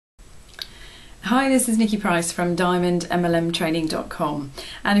Hi, this is Nikki Price from DiamondMLMtraining.com,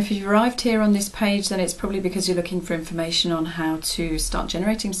 and if you've arrived here on this page, then it's probably because you're looking for information on how to start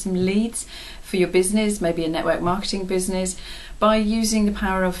generating some leads for your business, maybe a network marketing business, by using the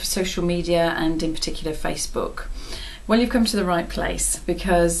power of social media and in particular Facebook. Well, you've come to the right place,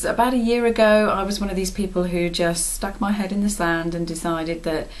 because about a year ago I was one of these people who just stuck my head in the sand and decided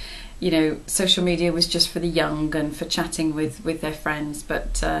that social media was just for the young and for chatting with their friends.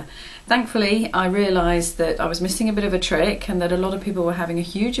 But thankfully I realised that I was missing a bit of a trick, and that a lot of people were having a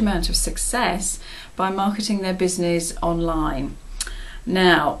huge amount of success by marketing their business online.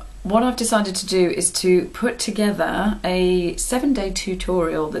 Now, what I've decided to do is to put together a 7-day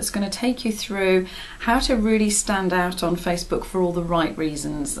tutorial that's going to take you through how to really stand out on Facebook for all the right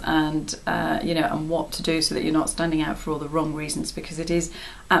reasons, and and what to do so that you're not standing out for all the wrong reasons, because it is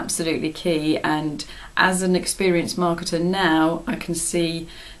absolutely key. And as an experienced marketer now, I can see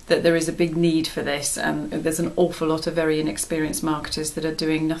that there is a big need for this, and there's an awful lot of very inexperienced marketers that are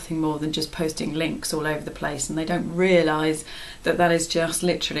doing nothing more than just posting links all over the place, and they don't realise that that is just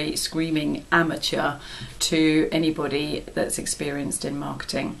literally screaming amateur to anybody that's experienced in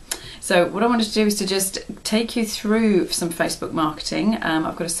marketing. So what I wanted to do is to just take you through some Facebook marketing.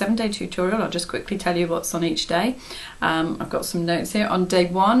 I've got a 7-day tutorial. I'll just quickly tell you what's on each day. I've got some notes here. On day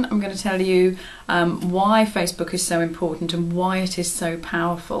 1, I'm going to tell you why Facebook is so important and why it is so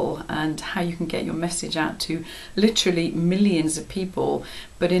powerful, and how you can get your message out to literally millions of people,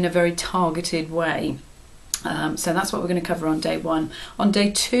 but in a very targeted way. So that's what we're going to cover on day 1. On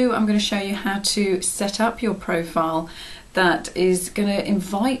day 2, I'm going to show you how to set up your profile that is going to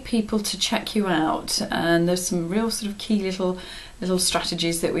invite people to check you out, and there's some real sort of key little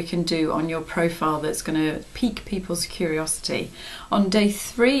strategies that we can do on your profile that's going to pique people's curiosity. On day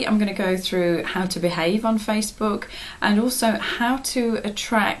 3, I'm going to go through how to behave on Facebook, and also how to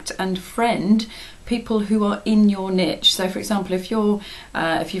attract and friend people who are in your niche. So for example, if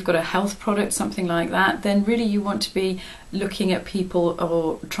you've got a health product, something like that, then really you want to be looking at people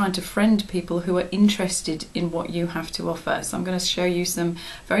or trying to friend people who are interested in what you have to offer. So I'm going to show you some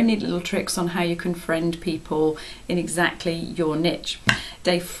very neat little tricks on how you can friend people in exactly your niche.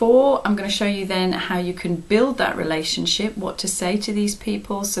 Day 4, I'm going to show you then how you can build that relationship, what to say to these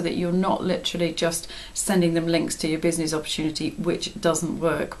people, so that you're not literally just sending them links to your business opportunity, which doesn't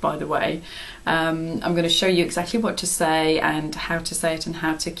work, by the way. I'm going to show you exactly what to say and how to say it, and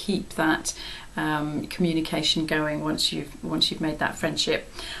how to keep that communication going once you've made that friendship.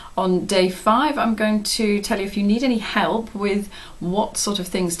 On day 5, I'm going to tell you if you need any help with what sort of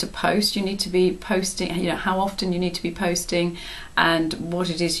things to post. You need to be posting, how often you need to be posting, and what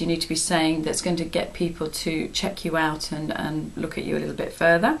it is you need to be saying that's going to get people to check you out and look at you a little bit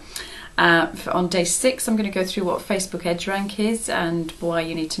further. On day 6, I'm going to go through what Facebook EdgeRank is and why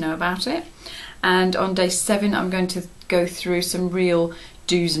you need to know about it. And on day 7, I'm going to go through some real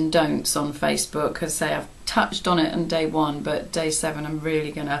do's and don'ts on Facebook. As I say, I've touched on it on day 1, but day 7 I'm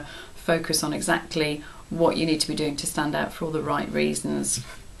really going to focus on exactly what you need to be doing to stand out for all the right reasons.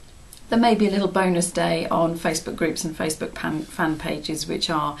 There may be a little bonus day on Facebook groups and Facebook fan pages, which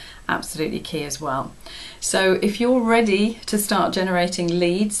are absolutely key as well. So if you're ready to start generating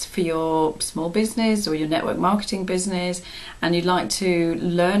leads for your small business or your network marketing business, and you'd like to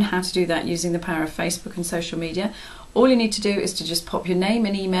learn how to do that using the power of Facebook and social media, all you need to do is to just pop your name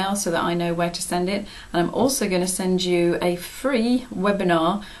and email so that I know where to send it. And I'm also going to send you a free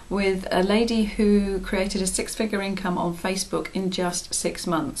webinar with a lady who created a 6-figure income on Facebook in just 6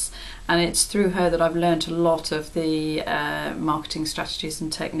 months. And it's through her that I've learned a lot of the marketing strategies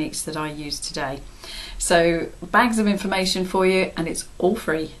and techniques that I use today. So bags of information for you, and it's all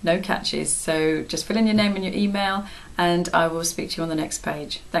free, no catches. So just fill in your name and your email, and I will speak to you on the next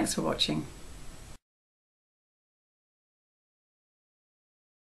page. Thanks for watching.